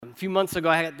few months ago,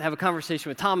 I had to have a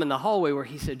conversation with Tom in the hallway where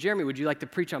he said, Jeremy, would you like to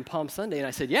preach on Palm Sunday? And I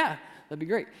said, yeah, that'd be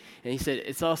great. And he said,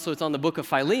 it's on the book of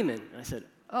Philemon. And I said,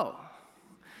 oh,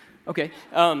 okay.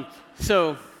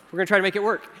 So we're going to try to make it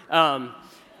work. I'm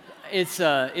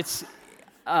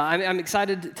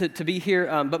excited to be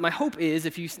here, but my hope is,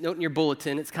 if you note in your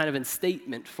bulletin, it's kind of in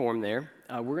statement form there.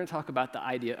 We're going to talk about the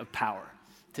idea of power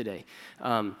today.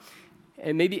 And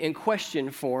maybe in question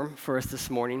form for us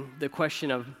this morning, the question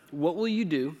of what will you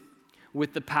do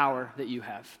with the power that you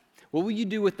have? What will you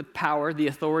do with the power, the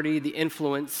authority, the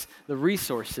influence, the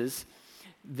resources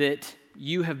that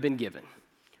you have been given?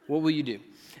 What will you do?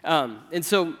 And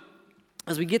so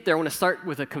as we get there, I want to start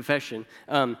with a confession.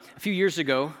 A few years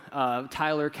ago,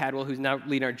 Tyler Cadwell, who's now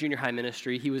leading our junior high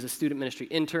ministry, he was a student ministry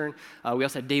intern. We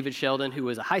also had David Sheldon, who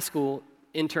was a high school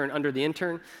intern under the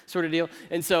intern sort of deal.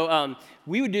 And so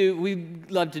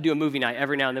we'd love to do a movie night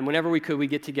every now and then. Whenever we could, we'd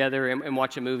get together and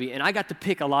watch a movie. And I got to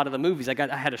pick a lot of the movies. I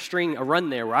had a run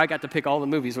there where I got to pick all the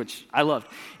movies, which I loved.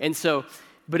 And so,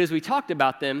 but as we talked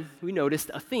about them, we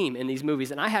noticed a theme in these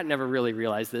movies. And I had never really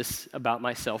realized this about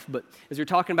myself. But as we were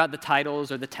talking about the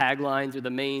titles or the taglines or the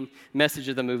main message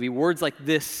of the movie, words like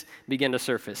this began to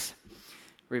surface.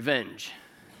 Revenge.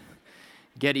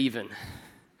 Get even.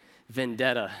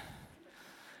 Vendetta.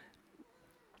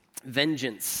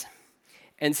 Vengeance.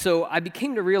 And so I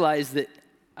became to realize that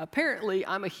apparently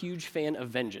I'm a huge fan of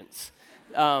vengeance.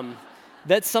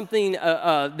 That's something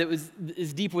that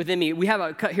is deep within me.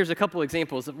 Here's a couple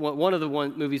examples. One of the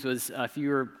movies was, if you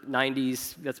were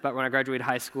 90s, that's about when I graduated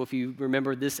high school. If you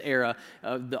remember this era,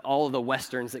 all of the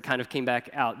Westerns that kind of came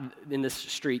back out in this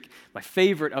streak, my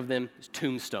favorite of them is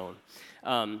Tombstone.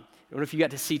 I don't know if you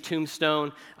got to see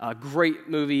Tombstone, great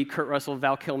movie, Kurt Russell,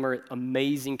 Val Kilmer,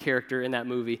 amazing character in that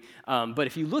movie. But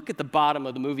if you look at the bottom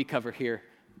of the movie cover here,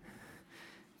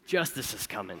 justice is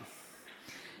coming.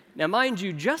 Now, mind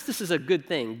you, justice is a good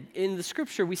thing. In the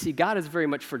scripture, we see God is very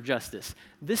much for justice.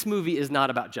 This movie is not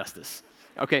about justice.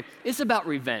 Okay, it's about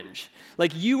revenge.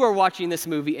 Like, you are watching this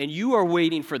movie and you are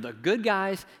waiting for the good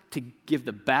guys to give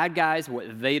the bad guys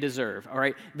what they deserve, all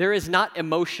right? There is not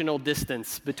emotional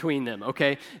distance between them,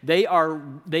 okay? They are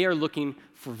looking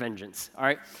for vengeance, all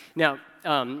right? Now,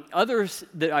 others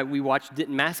that we watched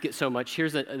didn't mask it so much.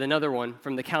 Here's another one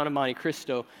from The Count of Monte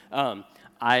Cristo.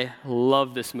 I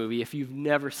love this movie. If you've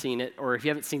never seen it, or if you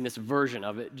haven't seen this version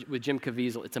of it with Jim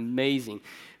Caviezel, it's amazing.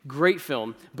 Great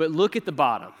film, but look at the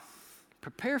bottom.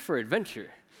 Prepare for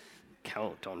adventure.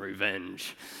 Count on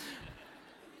revenge.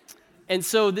 And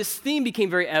so this theme became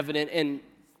very evident, and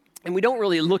we don't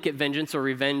really look at vengeance or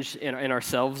revenge in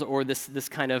ourselves or this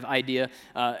kind of idea.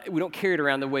 We don't carry it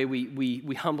around the way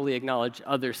we humbly acknowledge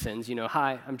other sins. You know,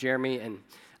 hi, I'm Jeremy, and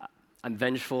I'm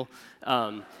vengeful.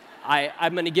 I'm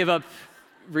going to give up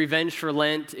revenge for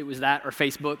Lent. It was that or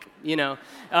Facebook, you know.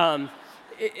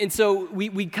 And so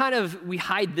we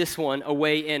hide this one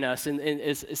away in us, and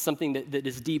is something that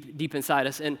is deep inside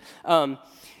us. And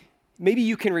maybe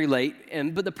you can relate.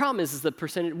 But the problem is the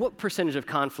percentage. What percentage of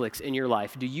conflicts in your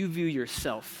life do you view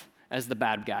yourself as the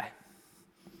bad guy?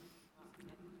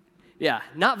 Yeah,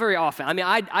 not very often. I mean,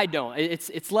 I don't.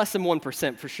 It's less than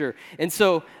 1% for sure. And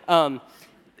so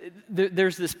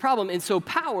there's this problem. And so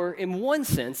power, in one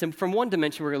sense, and from one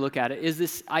dimension we're going to look at it, is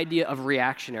this idea of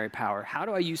reactionary power. How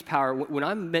do I use power when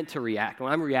I'm meant to react,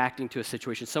 when I'm reacting to a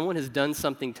situation? Someone has done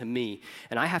something to me,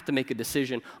 and I have to make a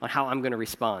decision on how I'm going to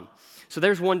respond. So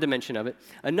there's one dimension of it.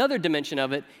 Another dimension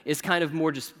of it is kind of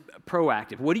more just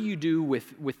proactive. What do you do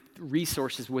with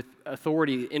resources, with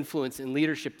authority, influence, and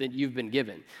leadership that you've been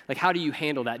given? Like, how do you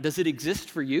handle that? Does it exist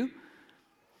for you?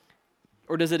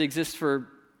 Or does it exist for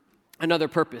another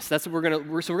purpose? That's what we're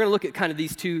going to look at kind of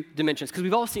these two dimensions, because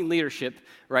we've all seen leadership,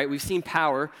 right? We've seen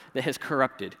power that has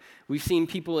corrupted. We've seen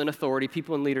people in authority,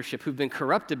 people in leadership who've been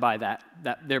corrupted by that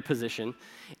their position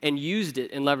and used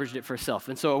it and leveraged it for self.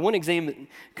 And so I want to examine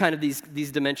kind of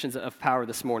these dimensions of power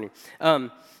this morning. And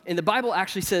the Bible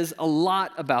actually says a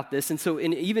lot about this. And so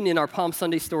even in our Palm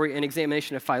Sunday story and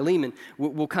examination of Philemon,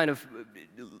 we'll kind of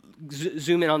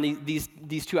zoom in on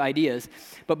these two ideas.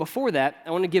 But before that,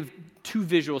 I want to give two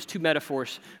visuals, two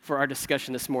metaphors for our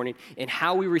discussion this morning and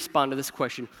how we respond to this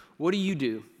question. What do you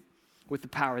do with the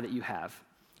power that you have?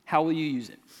 How will you use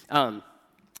it?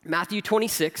 Matthew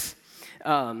 26,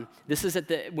 this is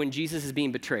when Jesus is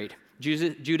being betrayed.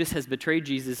 Judas has betrayed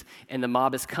Jesus, and the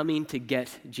mob is coming to get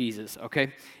Jesus,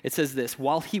 okay? It says this: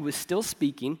 while he was still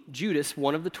speaking, Judas,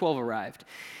 one of the 12, arrived.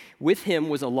 With him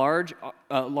was a large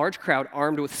crowd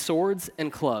armed with swords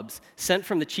and clubs, sent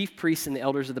from the chief priests and the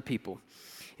elders of the people.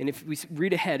 And if we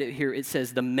read ahead here, it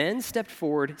says, the men stepped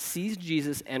forward, seized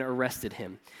Jesus, and arrested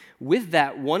him. With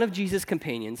that, one of Jesus'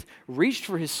 companions reached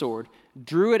for his sword,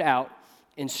 drew it out,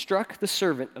 and struck the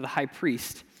servant of the high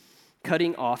priest,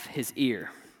 cutting off his ear.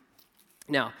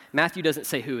 Now, Matthew doesn't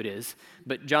say who it is,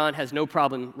 but John has no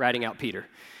problem ratting out Peter.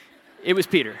 It was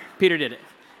Peter. Peter did it.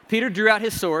 Peter drew out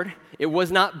his sword. It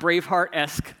was not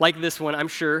Braveheart-esque like this one, I'm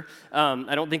sure.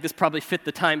 I don't think this probably fit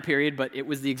the time period, but it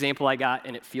was the example I got,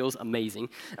 and it feels amazing.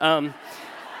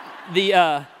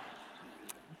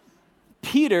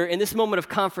 Peter, in this moment of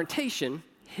confrontation,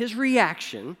 his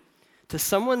reaction to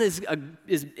someone is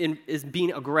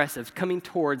being aggressive, coming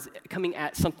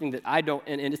at something that I don't,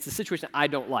 and it's a situation I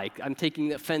don't like. I'm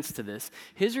taking offense to this.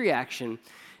 His reaction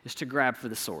is to grab for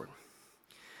the sword.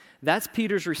 That's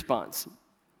Peter's response.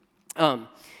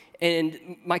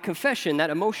 And my confession, that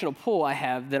emotional pull I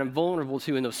have that I'm vulnerable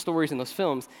to in those stories and those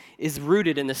films, is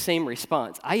rooted in the same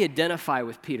response. I identify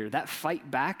with Peter. That fight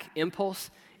back impulse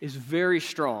is very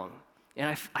strong,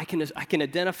 and I can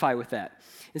identify with that.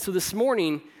 And so this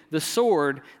morning, the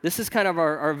sword, this is kind of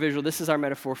our visual, this is our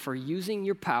metaphor for using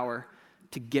your power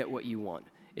to get what you want.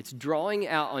 It's drawing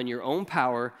out on your own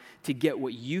power to get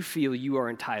what you feel you are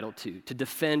entitled to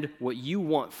defend what you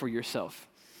want for yourself.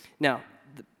 Now,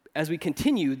 as we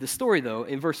continue the story, though,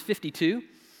 in verse 52,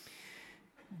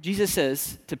 Jesus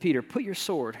says to Peter, put your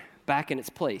sword back in its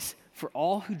place, for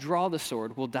all who draw the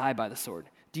sword will die by the sword.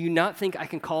 Do you not think I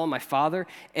can call on my Father,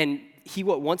 and he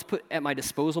will once put at my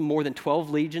disposal more than 12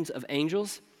 legions of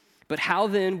angels? But how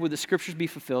then would the scriptures be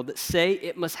fulfilled that say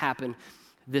it must happen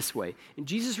this way? And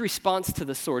Jesus' response to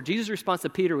the sword, Jesus' response to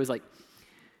Peter was like,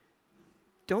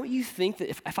 don't you think that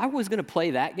if I was going to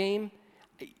play that game,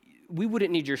 we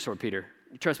wouldn't need your sword, Peter.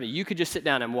 Trust me, you could just sit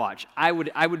down and watch. I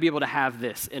would be able to have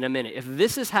this in a minute. If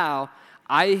this is how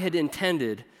I had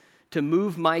intended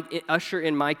to usher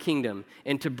in my kingdom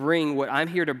and to bring what I'm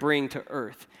here to bring to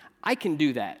earth, I can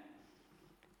do that.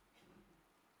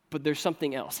 But there's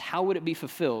something else. How would it be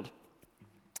fulfilled?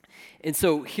 And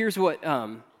so here's what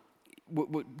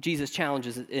Jesus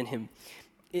challenges in him.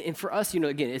 And for us,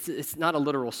 again, it's not a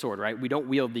literal sword, right? We don't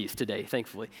wield these today,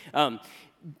 thankfully.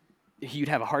 You'd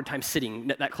have a hard time sitting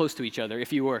that close to each other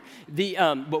if you were.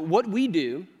 But what we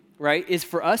do, right, is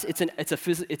for us,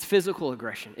 it's physical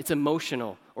aggression. It's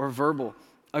emotional or verbal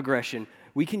aggression.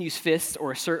 We can use fists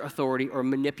or assert authority or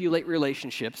manipulate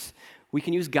relationships. We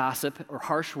can use gossip or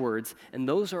harsh words, and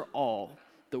those are all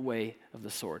the way of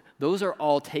the sword. Those are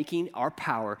all taking our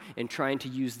power and trying to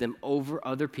use them over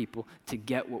other people to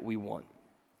get what we want.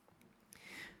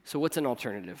 So what's an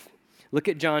alternative? Look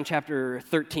at John chapter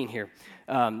 13 here.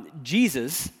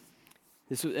 Jesus,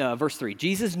 this verse 3,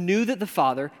 Jesus knew that the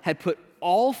Father had put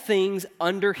all things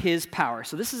under his power.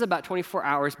 So this is about 24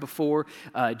 hours before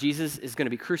Jesus is going to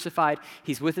be crucified.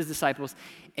 He's with his disciples,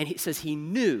 and he says he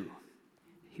knew.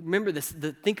 Remember this,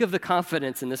 think of the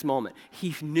confidence in this moment.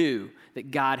 He knew that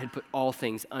God had put all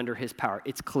things under his power.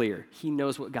 It's clear. He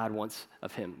knows what God wants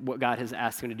of him, what God has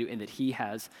asked him to do, and that he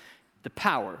has the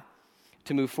power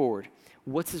to move forward.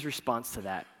 What's his response to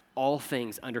that? All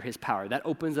things under his power. That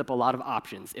opens up a lot of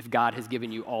options if God has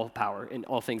given you all power and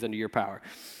all things under your power.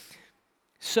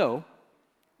 So,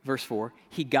 verse 4,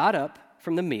 he got up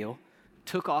from the meal,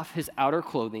 took off his outer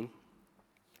clothing,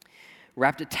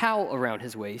 wrapped a towel around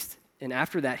his waist, and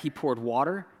after that he poured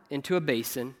water into a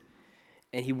basin,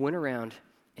 and he went around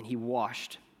and he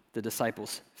washed the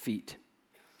disciples' feet.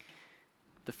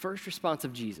 The first response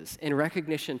of Jesus, in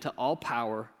recognition to all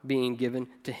power being given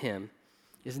to him,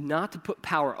 is not to put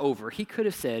power over. He could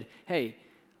have said, hey,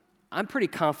 I'm pretty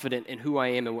confident in who I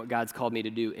am and what God's called me to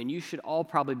do, and you should all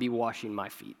probably be washing my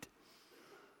feet.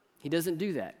 He doesn't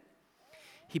do that.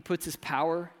 He puts his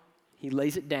power, he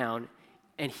lays it down,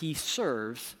 and he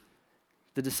serves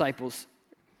the disciples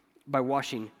by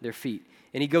washing their feet.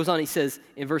 And he goes on, he says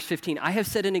in verse 15, I have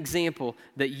set an example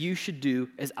that you should do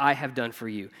as I have done for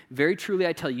you. Very truly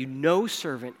I tell you, no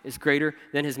servant is greater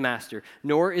than his master,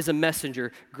 nor is a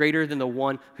messenger greater than the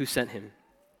one who sent him.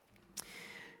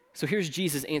 So here's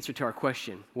Jesus' answer to our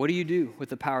question. What do you do with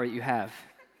the power that you have?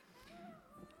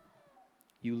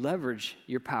 You leverage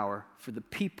your power for the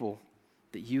people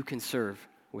that you can serve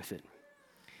with it.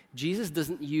 Jesus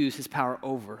doesn't use his power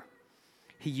over.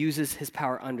 He uses his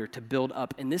power under to build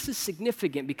up. And this is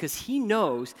significant because he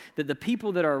knows that the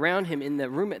people that are around him in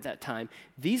the room at that time,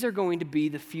 these are going to be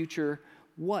the future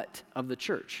what of the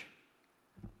church?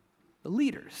 The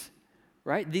leaders,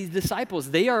 right? These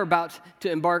disciples, they are about to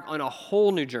embark on a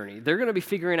whole new journey. They're going to be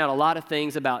figuring out a lot of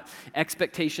things about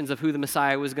expectations of who the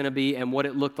Messiah was going to be and what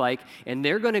it looked like. And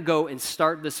they're going to go and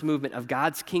start this movement of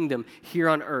God's kingdom here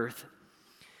on earth.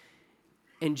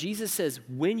 And Jesus says,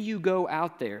 when you go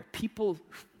out there, people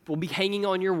will be hanging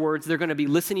on your words. They're going to be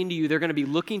listening to you. They're going to be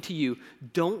looking to you.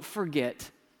 Don't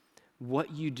forget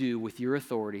what you do with your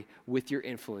authority, with your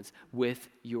influence, with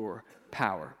your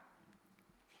power.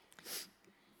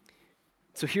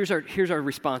 So here's our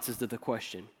responses to the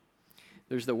question.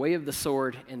 There's the way of the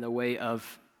sword and the way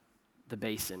of the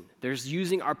basin. There's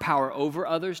using our power over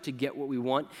others to get what we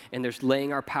want, and there's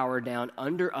laying our power down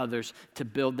under others to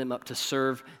build them up, to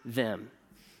serve them.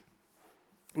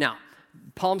 Now,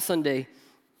 Palm Sunday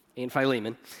and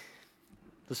Philemon.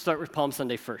 Let's start with Palm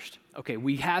Sunday first. Okay,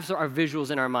 we have our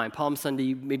visuals in our mind. Palm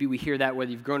Sunday, maybe we hear that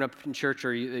whether you've grown up in church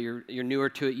or you're newer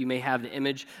to it. You may have the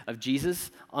image of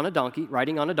Jesus on a donkey,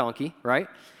 riding on a donkey, right?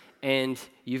 And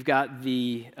you've got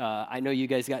I know you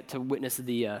guys got to witness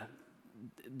the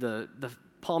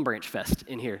palm branch fest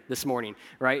in here this morning,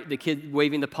 right? The kid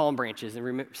waving the palm branches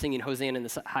and singing Hosanna in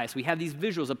the highest. We have these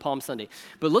visuals of Palm Sunday.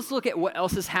 But let's look at what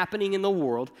else is happening in the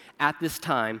world at this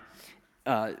time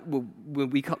of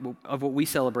what we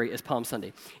celebrate as Palm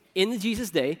Sunday. In the Jesus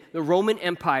day, the Roman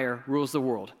Empire rules the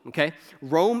world, okay?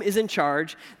 Rome is in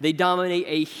charge. They dominate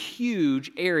a huge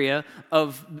area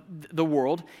of the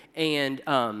world, and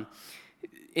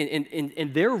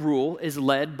their rule is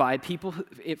led by people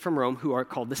from Rome who are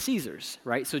called the Caesars,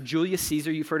 right? So Julius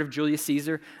Caesar, you've heard of Julius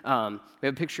Caesar. We have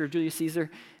a picture of Julius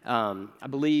Caesar, I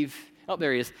believe. Oh,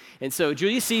 there he is. And so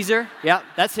Julius Caesar, yeah,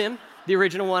 that's him. The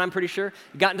original one, I'm pretty sure.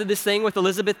 Got into this thing with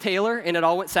Elizabeth Taylor, and it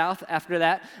all went south after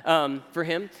that for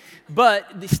him. But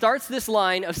he starts this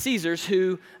line of Caesars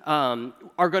who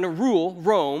are going to rule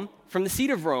Rome from the seat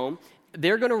of Rome.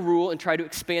 They're going to rule and try to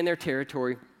expand their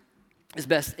territory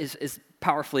as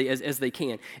powerfully as they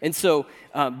can. And so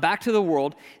back to the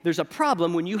world, there's a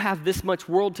problem when you have this much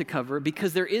world to cover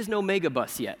because there is no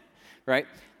megabus yet, right?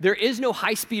 There is no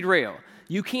high-speed rail.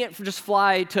 You can't just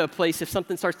fly to a place if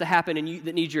something starts to happen and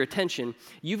that needs your attention.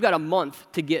 You've got a month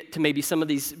to get to maybe some of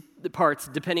these parts,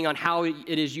 depending on how it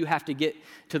is you have to get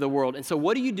to the world. And so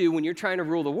what do you do when you're trying to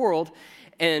rule the world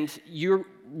and you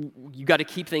got to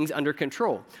keep things under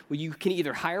control? Well, you can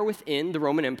either hire within the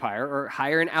Roman Empire or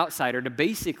hire an outsider to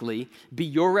basically be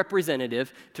your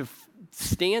representative to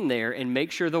stand there and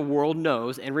make sure the world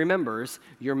knows and remembers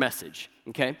your message,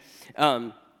 okay?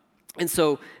 And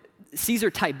so Caesar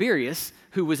Tiberius,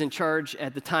 who was in charge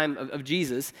at the time of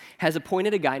Jesus, has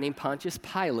appointed a guy named Pontius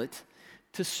Pilate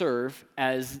to serve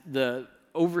as the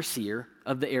overseer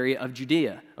of the area of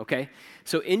Judea, okay?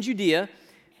 So in Judea,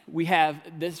 we have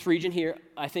this region here,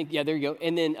 I think, yeah, there you go.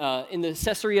 And then in the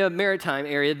Caesarea Maritime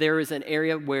area, there is an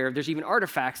area where there's even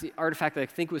artifacts. The artifact that I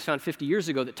think was found 50 years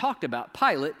ago that talked about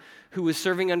Pilate, who was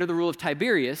serving under the rule of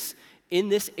Tiberius in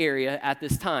this area at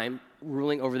this time,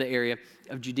 ruling over the area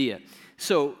of Judea.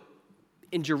 So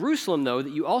in Jerusalem, though,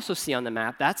 that you also see on the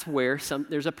map, that's where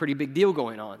there's a pretty big deal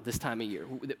going on this time of year.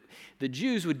 The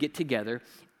Jews would get together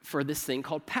for this thing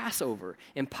called Passover.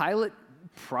 And Pilate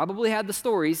probably had the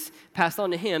stories passed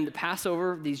on to him that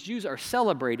Passover, these Jews are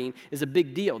celebrating, is a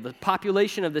big deal. The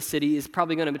population of the city is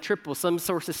probably going to triple. Some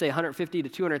sources say 150 to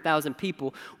 200,000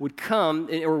 people would come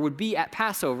or would be at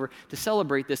Passover to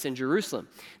celebrate this in Jerusalem.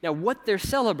 Now, what they're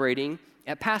celebrating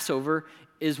at Passover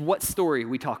is what story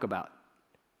we talk about?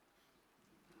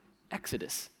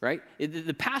 Exodus, right?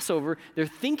 The Passover, they're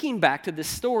thinking back to this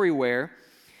story where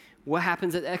what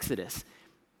happens at Exodus?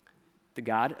 The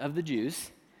God of the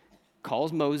Jews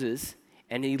calls Moses,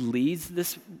 and he leads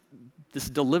this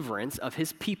deliverance of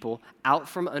his people out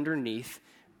from underneath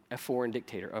a foreign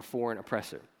dictator, a foreign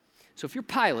oppressor. So if you're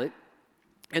Pilate,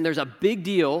 and there's a big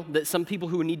deal that some people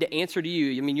who need to answer to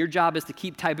you, I mean, your job is to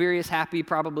keep Tiberius happy,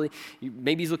 probably.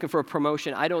 Maybe he's looking for a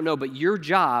promotion, I don't know, but your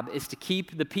job is to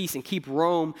keep the peace and keep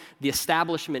Rome, the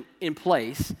establishment, in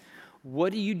place.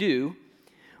 What do you do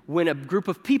when a group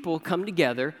of people come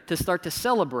together to start to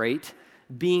celebrate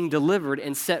being delivered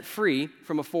and set free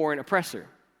from a foreign oppressor?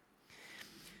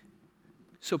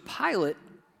 So Pilate,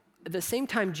 at the same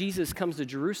time Jesus comes to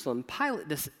Jerusalem, Pilate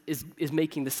is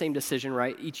making the same decision,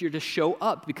 right, each year to show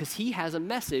up because he has a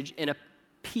message and a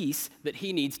peace that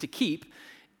he needs to keep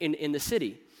in the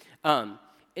city.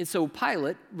 And so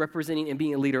Pilate, representing and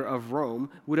being a leader of Rome,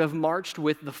 would have marched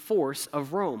with the force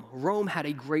of Rome. Rome had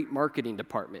a great marketing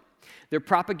department. Their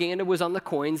propaganda was on the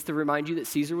coins to remind you that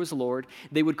Caesar was Lord.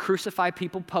 They would crucify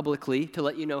people publicly to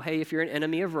let you know, hey, if you're an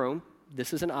enemy of Rome,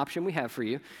 this is an option we have for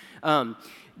you.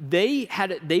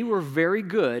 They were very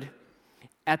good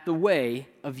at the way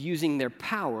of using their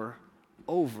power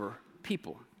over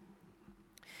people.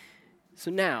 So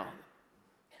now,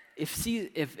 if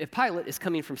Pilate is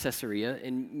coming from Caesarea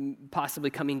and possibly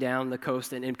coming down the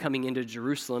coast and coming into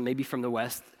Jerusalem, maybe from the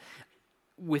west,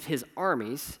 with his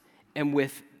armies and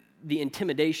with the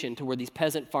intimidation to where these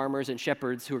peasant farmers and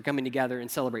shepherds who are coming together and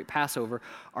celebrate Passover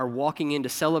are walking in to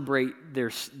celebrate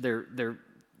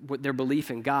their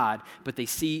belief in God, but they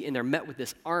see and they're met with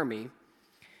this army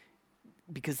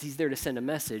because he's there to send a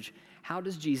message. How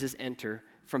does Jesus enter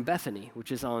from Bethany,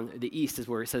 which is on the east, is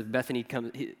where it says Bethany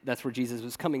that's where Jesus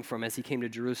was coming from as he came to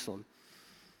Jerusalem.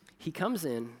 He comes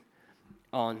in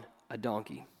on a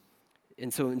donkey.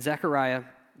 And so in Zechariah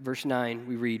verse 9,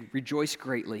 we read, "Rejoice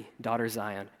greatly, daughter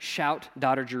Zion. Shout,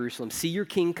 daughter Jerusalem. See, your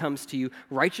king comes to you,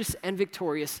 righteous and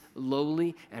victorious,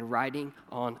 lowly and riding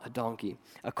on a donkey,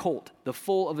 a colt, the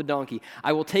foal of a donkey.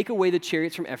 I will take away the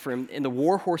chariots from Ephraim and the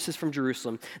war horses from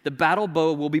Jerusalem. The battle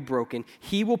bow will be broken.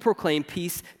 He will proclaim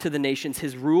peace to the nations.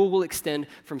 His rule will extend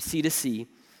from sea to sea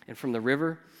and from the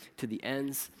river to the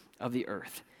ends of the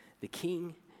earth." The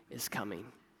king is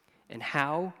coming. And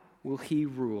how will he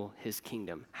rule his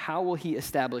kingdom? How will he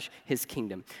establish his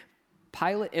kingdom?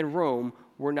 Pilate and Rome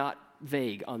were not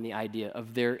vague on the idea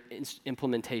of their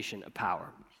implementation of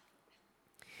power.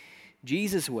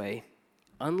 Jesus' way,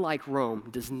 unlike Rome,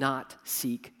 does not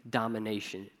seek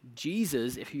domination.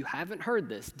 Jesus, if you haven't heard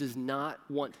this, does not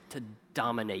want to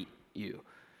dominate you.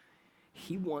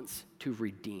 He wants to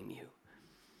redeem you.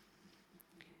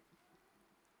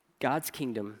 God's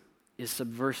kingdom is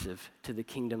subversive to the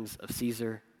kingdoms of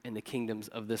Caesar and the kingdoms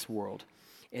of this world.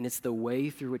 And it's the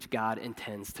way through which God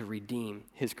intends to redeem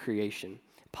his creation.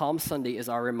 Palm Sunday is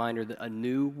our reminder that a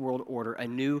new world order, a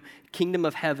new kingdom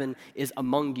of heaven is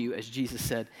among you, as Jesus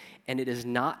said, and it is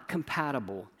not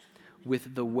compatible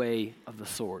with the way of the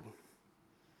sword.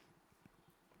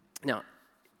 Now,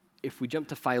 if we jump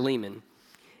to Philemon,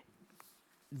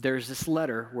 there's this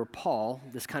letter where Paul,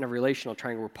 this kind of relational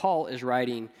triangle, where Paul is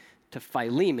writing to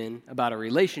Philemon about a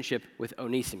relationship with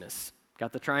Onesimus.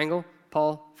 Got the triangle?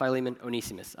 Paul, Philemon,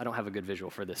 Onesimus. I don't have a good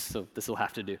visual for this, so this will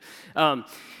have to do.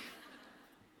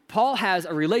 Paul has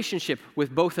a relationship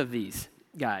with both of these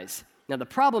guys. Now, the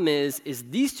problem is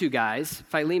these two guys,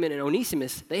 Philemon and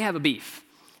Onesimus, they have a beef.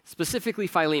 Specifically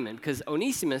Philemon, because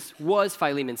Onesimus was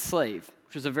Philemon's slave,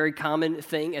 which was a very common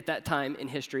thing at that time in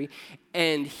history.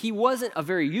 And he wasn't a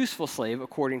very useful slave,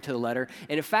 according to the letter.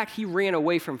 And in fact, he ran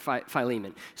away from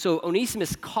Philemon. So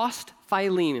Onesimus cost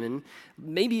Philemon,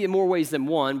 maybe in more ways than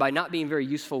one, by not being very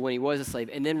useful when he was a slave,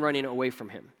 and then running away from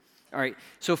him. All right,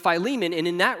 so Philemon, and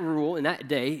in that rule, in that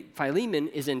day, Philemon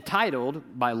is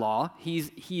entitled by law,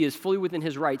 he is fully within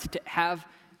his rights to have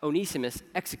Onesimus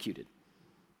executed.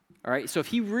 All right, so if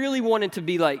he really wanted to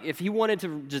be if he wanted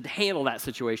to just handle that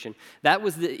situation,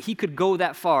 he could go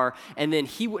that far, and then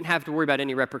he wouldn't have to worry about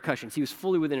any repercussions. He was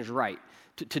fully within his right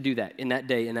to do that in that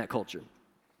day, in that culture.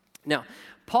 Now,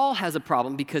 Paul has a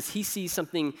problem because he sees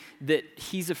something that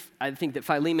I think that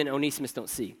Philemon and Onesimus don't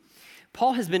see.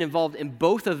 Paul has been involved in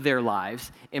both of their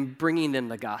lives in bringing them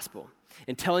the gospel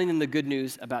and telling them the good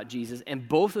news about Jesus, and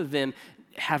both of them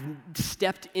have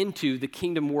stepped into the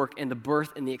kingdom work and the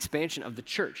birth and the expansion of the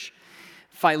church.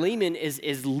 Philemon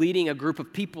is leading a group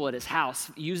of people at his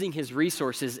house using his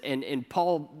resources, and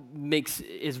Paul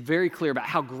is very clear about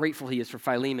how grateful he is for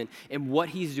Philemon and what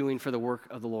he's doing for the work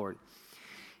of the Lord.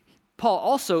 Paul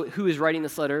also, who is writing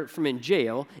this letter from in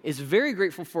jail, is very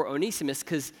grateful for Onesimus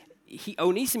because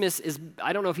Onesimus is,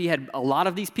 I don't know if he had a lot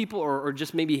of these people or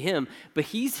just maybe him, but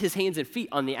he's his hands and feet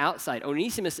on the outside.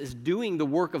 Onesimus is doing the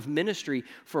work of ministry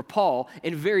for Paul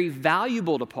and very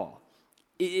valuable to Paul.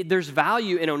 There's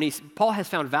value in Onesimus. Paul has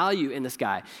found value in this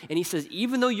guy. And he says,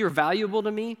 even though you're valuable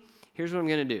to me, here's what I'm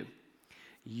going to do.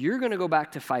 You're going to go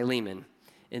back to Philemon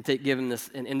and give him this,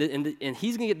 and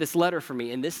he's going to get this letter from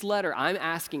me. And this letter, I'm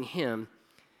asking him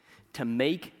to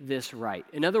make this right.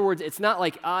 In other words, it's not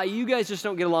like, you guys just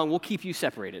don't get along, we'll keep you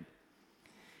separated.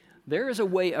 There is a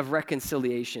way of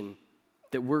reconciliation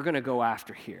that we're going to go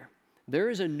after here. There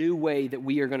is a new way that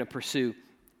we are going to pursue.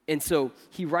 And so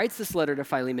he writes this letter to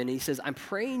Philemon, and he says, I'm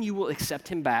praying you will accept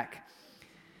him back,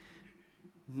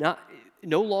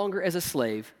 no longer as a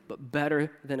slave, but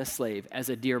better than a slave, as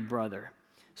a dear brother.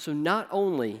 So not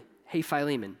only, hey,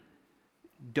 Philemon,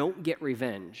 don't get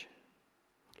revenge.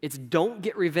 It's don't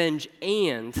get revenge,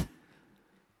 and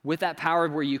with that power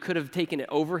where you could have taken it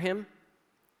over him,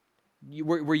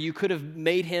 where you could have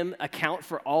made him account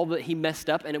for all that he messed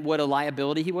up and what a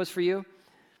liability he was for you,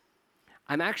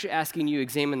 I'm actually asking you to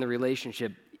examine the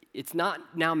relationship. It's not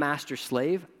now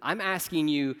master-slave. I'm asking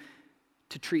you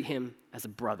to treat him as a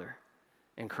brother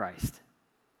in Christ.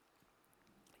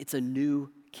 It's a new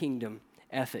kingdom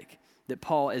ethic that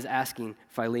Paul is asking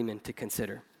Philemon to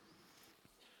consider.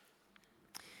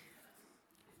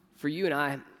 For you and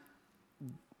I,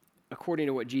 according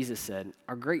to what Jesus said,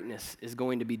 our greatness is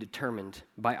going to be determined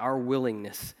by our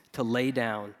willingness to lay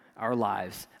down our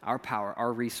lives, our power,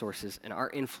 our resources, and our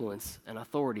influence and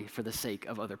authority for the sake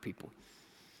of other people.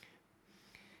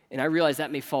 And I realize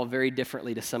that may fall very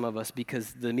differently to some of us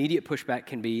because the immediate pushback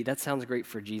can be, that sounds great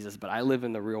for Jesus, but I live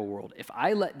in the real world. If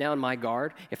I let down my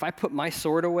guard, if I put my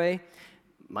sword away,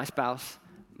 my spouse,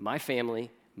 my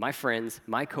family, my friends,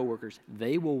 my coworkers,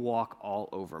 they will walk all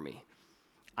over me.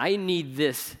 I need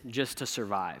this just to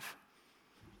survive.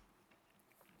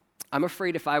 I'm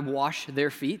afraid if I wash their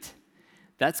feet,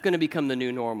 that's going to become the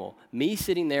new normal. Me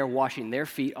sitting there washing their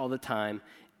feet all the time,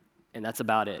 and that's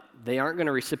about it. They aren't going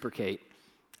to reciprocate.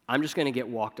 I'm just going to get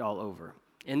walked all over.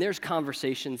 And there's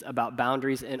conversations about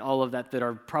boundaries and all of that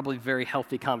are probably very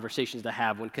healthy conversations to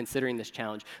have when considering this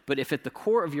challenge. But if at the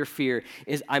core of your fear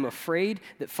is, I'm afraid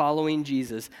that following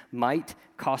Jesus might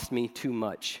cost me too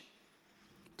much,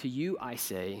 to you I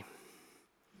say,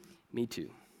 me too.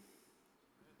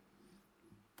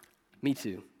 Me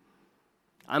too.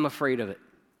 I'm afraid of it.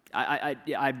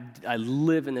 I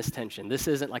live in this tension. This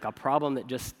isn't like a problem that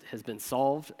just has been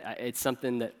solved. It's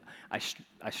something that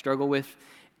I struggle with,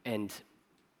 and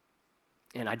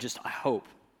I hope,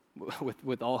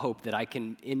 with all hope, that I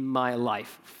can, in my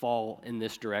life, fall in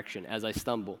this direction as I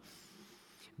stumble,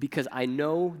 because I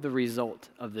know the result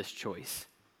of this choice.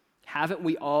 Haven't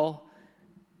we all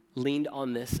leaned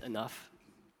on this enough?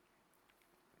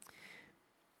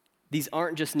 These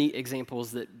aren't just neat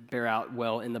examples that bear out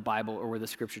well in the Bible or where the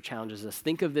Scripture challenges us.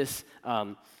 Think of this.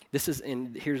 I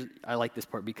like this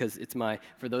part because it's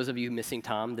for those of you missing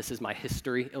Tom, this is my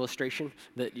history illustration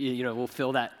that will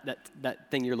fill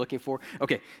that thing you're looking for.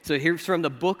 Okay, so here's from the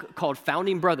book called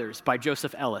Founding Brothers by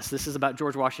Joseph Ellis. This is about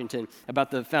George Washington, about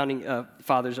the founding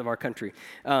fathers of our country.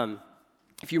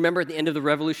 If you remember at the end of the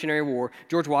Revolutionary War,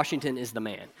 George Washington is the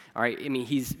man, all right? I mean,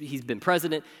 he's been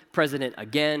president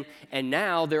again, and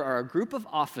now there are a group of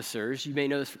officers, you may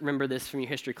remember this from your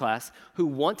history class, who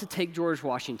want to take George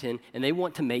Washington and they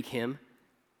want to make him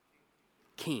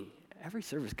king. Every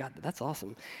service got that. That's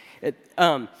awesome.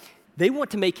 They want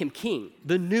to make him king,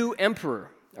 the new emperor,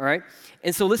 all right?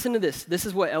 And so listen to this. This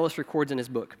is what Ellis records in his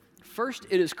book. First,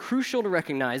 it is crucial to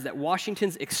recognize that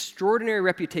Washington's extraordinary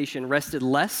reputation rested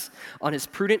less on his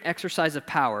prudent exercise of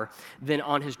power than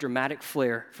on his dramatic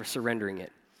flair for surrendering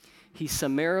it. He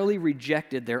summarily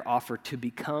rejected their offer to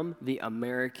become the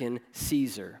American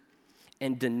Caesar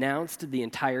and denounced the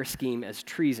entire scheme as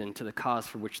treason to the cause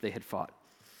for which they had fought.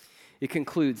 It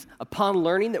concludes, upon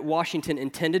learning that Washington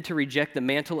intended to reject the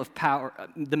mantle of power,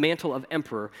 the mantle of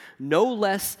emperor, no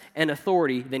less an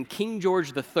authority than King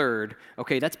George III,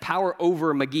 okay, that's power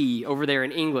over McGee over there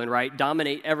in England, right?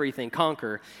 Dominate everything,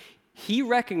 conquer. He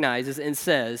recognizes and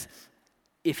says,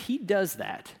 if he does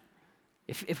that,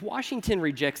 if Washington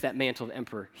rejects that mantle of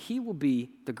emperor, he will be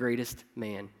the greatest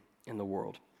man in the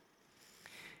world.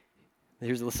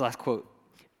 Here's this last quote.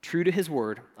 True to his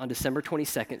word, on December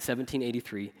 22nd,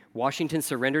 1783, Washington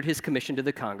surrendered his commission to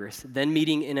the Congress, then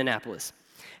meeting in Annapolis.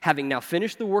 Having now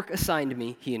finished the work assigned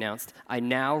me, he announced, I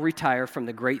now retire from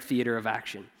the great theater of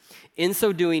action. In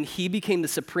so doing, he became the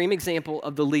supreme example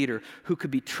of the leader who could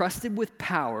be trusted with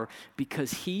power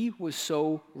because he was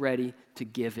so ready to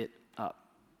give it up.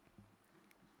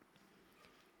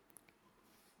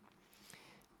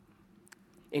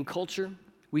 In culture,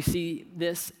 we see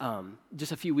this.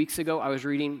 Just a few weeks ago, I was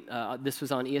reading, this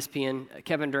was on ESPN,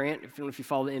 Kevin Durant, if you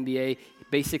follow the NBA,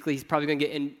 basically he's probably going to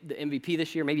get the MVP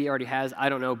this year. Maybe he already has. I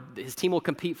don't know. His team will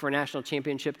compete for a national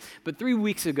championship. But 3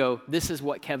 weeks ago, this is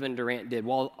what Kevin Durant did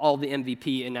while all the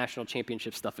MVP and national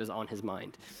championship stuff is on his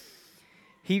mind.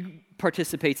 He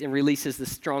participates and releases the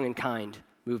Strong and Kind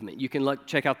movement. You can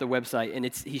check out the website, and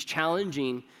he's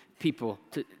challenging people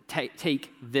to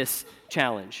take this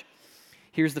challenge.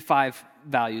 Here's the 5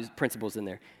 principles in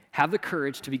there. Have the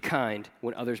courage to be kind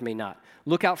when others may not.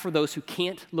 Look out for those who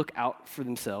can't look out for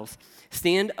themselves.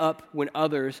 Stand up when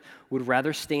others would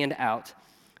rather stand out.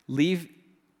 Leave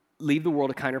the world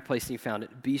a kinder place than you found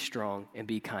it. Be strong and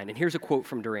be kind. And here's a quote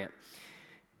from Durant,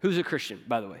 who's a Christian,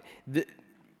 by the way.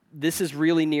 This is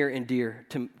really near and dear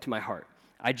to my heart.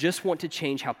 I just want to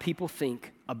change how people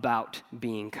think about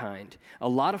being kind. A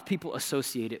lot of people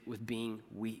associate it with being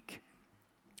weak.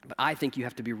 But I think you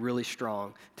have to be really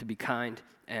strong to be kind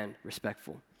and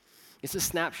respectful. It's a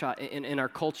snapshot in our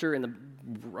culture, in the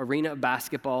arena of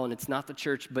basketball, and it's not the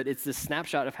church, but it's this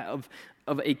snapshot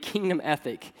of a kingdom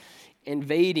ethic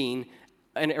invading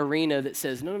an arena that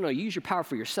says, no, use your power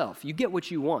for yourself. You get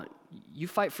what you want. You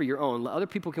fight for your own. Other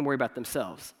people can worry about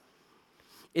themselves.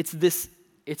 It's this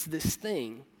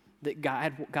thing that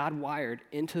God wired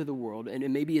into the world,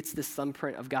 and maybe it's this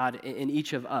thumbprint of God in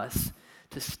each of us,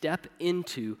 to step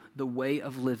into the way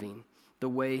of living, the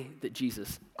way that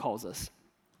Jesus calls us.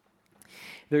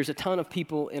 There's a ton of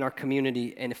people in our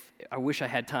community, and if I wish I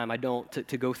had time, I don't,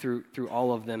 to go through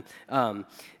all of them.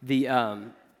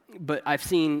 But I've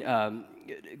seen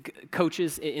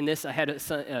coaches in this. I had a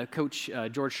son, Coach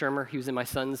George Shermer. He was in my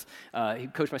son's. He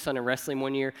coached my son in wrestling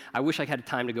one year. I wish I had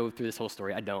time to go through this whole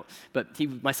story. I don't. But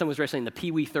my son was wrestling in the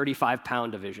Pee Wee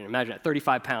 35-pound division. Imagine that,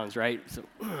 35 pounds, right? So,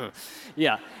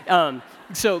 yeah.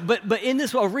 But in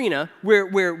this arena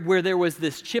where there was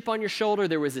this chip on your shoulder,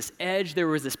 there was this edge, there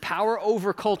was this power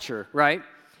over culture, right?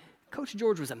 Coach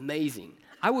George was amazing.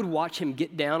 I would watch him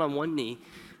get down on one knee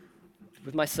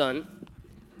with my son,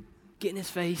 get in his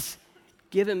face,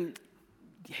 give him,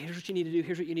 here's what you need to do,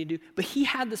 here's what you need to do. But he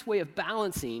had this way of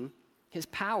balancing his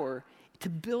power to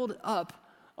build up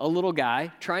a little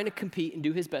guy trying to compete and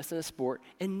do his best in a sport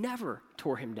and never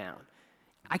tore him down.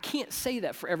 I can't say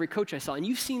that for every coach I saw. And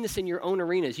you've seen this in your own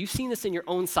arenas. You've seen this in your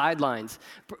own sidelines,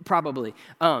 probably.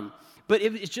 But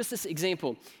it's just this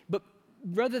example. But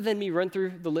rather than me run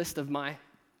through the list of my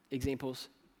examples,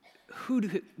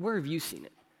 where have you seen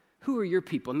it? Who are your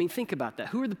people? I mean, think about that.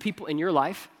 Who are the people in your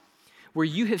life where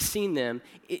you have seen them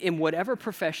in whatever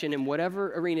profession, in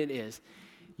whatever arena it is,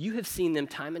 you have seen them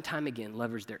time and time again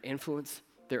leverage their influence,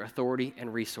 their authority,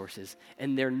 and resources.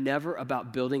 And they're never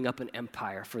about building up an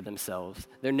empire for themselves.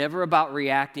 They're never about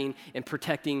reacting and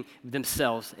protecting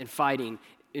themselves and fighting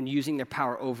and using their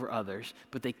power over others.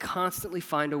 But they constantly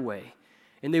find a way.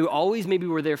 And they always maybe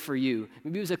were there for you.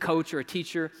 Maybe it was a coach or a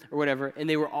teacher or whatever. And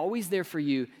they were always there for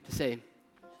you to say,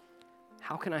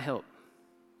 how can I help?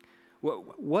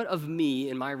 What of me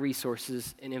and my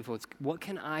resources and influence, what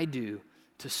can I do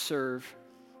to serve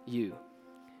you?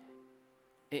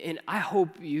 And I hope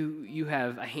you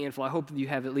have a handful. I hope you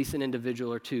have at least an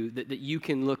individual or two that you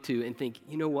can look to and think,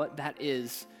 you know what,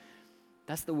 that's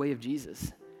the way of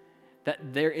Jesus.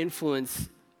 That their influence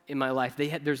in my life,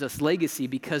 there's this legacy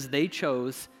because they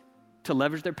chose to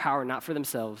leverage their power not for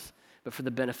themselves, but for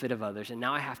the benefit of others. And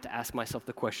now I have to ask myself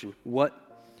the question, what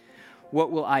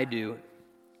will I do?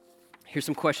 Here's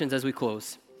some questions as we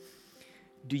close.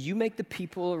 Do you make the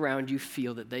people around you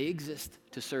feel that they exist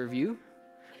to serve you?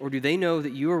 Or do they know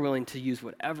that you are willing to use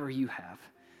whatever you have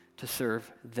to serve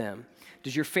them?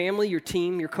 Does your family, your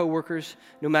team, your coworkers,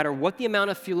 no matter what the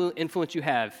amount of influence you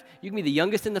have, you can be the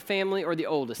youngest in the family or the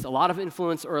oldest, a lot of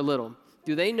influence or a little,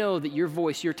 do they know that your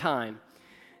voice, your time,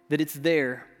 that it's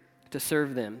there to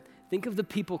serve them? Think of the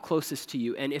people closest to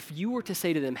you, and if you were to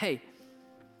say to them, hey,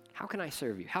 how can I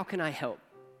serve you? How can I help?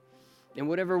 In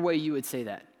whatever way you would say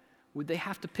that, would they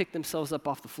have to pick themselves up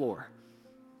off the floor?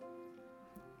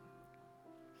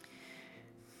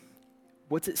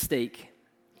 What's at stake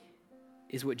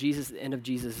is what Jesus, the end of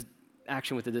Jesus'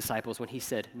 action with the disciples when he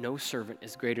said, no servant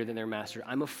is greater than their master.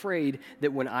 I'm afraid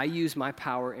that when I use my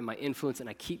power and my influence and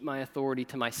I keep my authority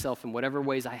to myself in whatever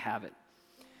ways I have it,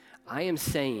 I am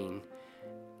saying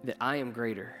that I am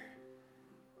greater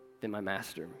than my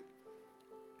master.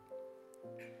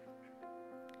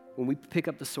 When we pick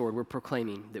up the sword, we're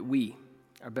proclaiming that we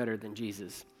are better than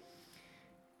Jesus.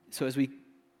 So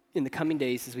in the coming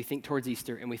days, as we think towards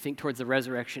Easter and we think towards the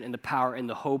resurrection and the power and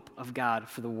the hope of God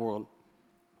for the world,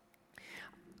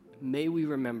 may we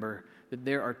remember that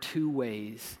there are two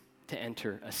ways to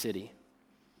enter a city.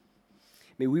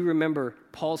 May we remember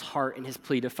Paul's heart and his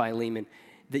plea to Philemon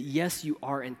that yes, you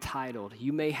are entitled.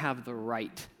 You may have the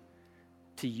right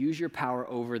to use your power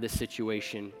over the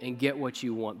situation and get what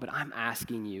you want, but I'm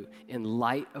asking you, in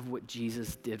light of what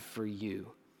Jesus did for you,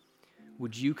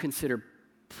 would you consider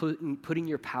putting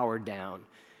your power down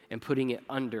and putting it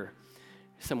under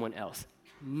someone else?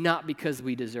 Not because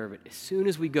we deserve it. As soon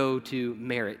as we go to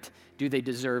merit, do they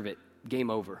deserve it? Game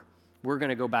over. We're going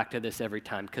to go back to this every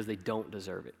time because they don't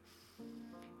deserve it.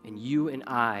 And you and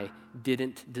I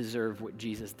didn't deserve what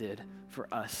Jesus did for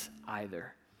us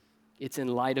either. It's in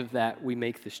light of that we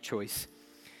make this choice.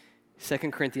 2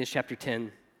 Corinthians chapter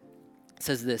 10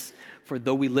 says this, for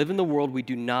though we live in the world, we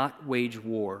do not wage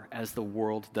war as the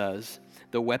world does.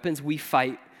 The weapons we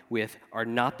fight with are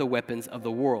not the weapons of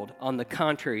the world. On the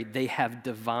contrary, they have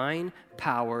divine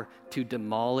power to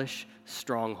demolish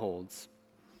strongholds.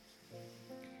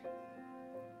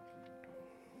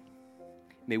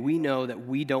 May we know that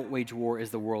we don't wage war as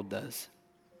the world does.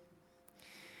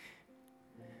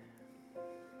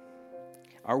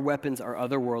 Our weapons are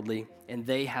otherworldly, and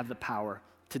they have the power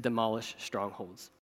to demolish strongholds.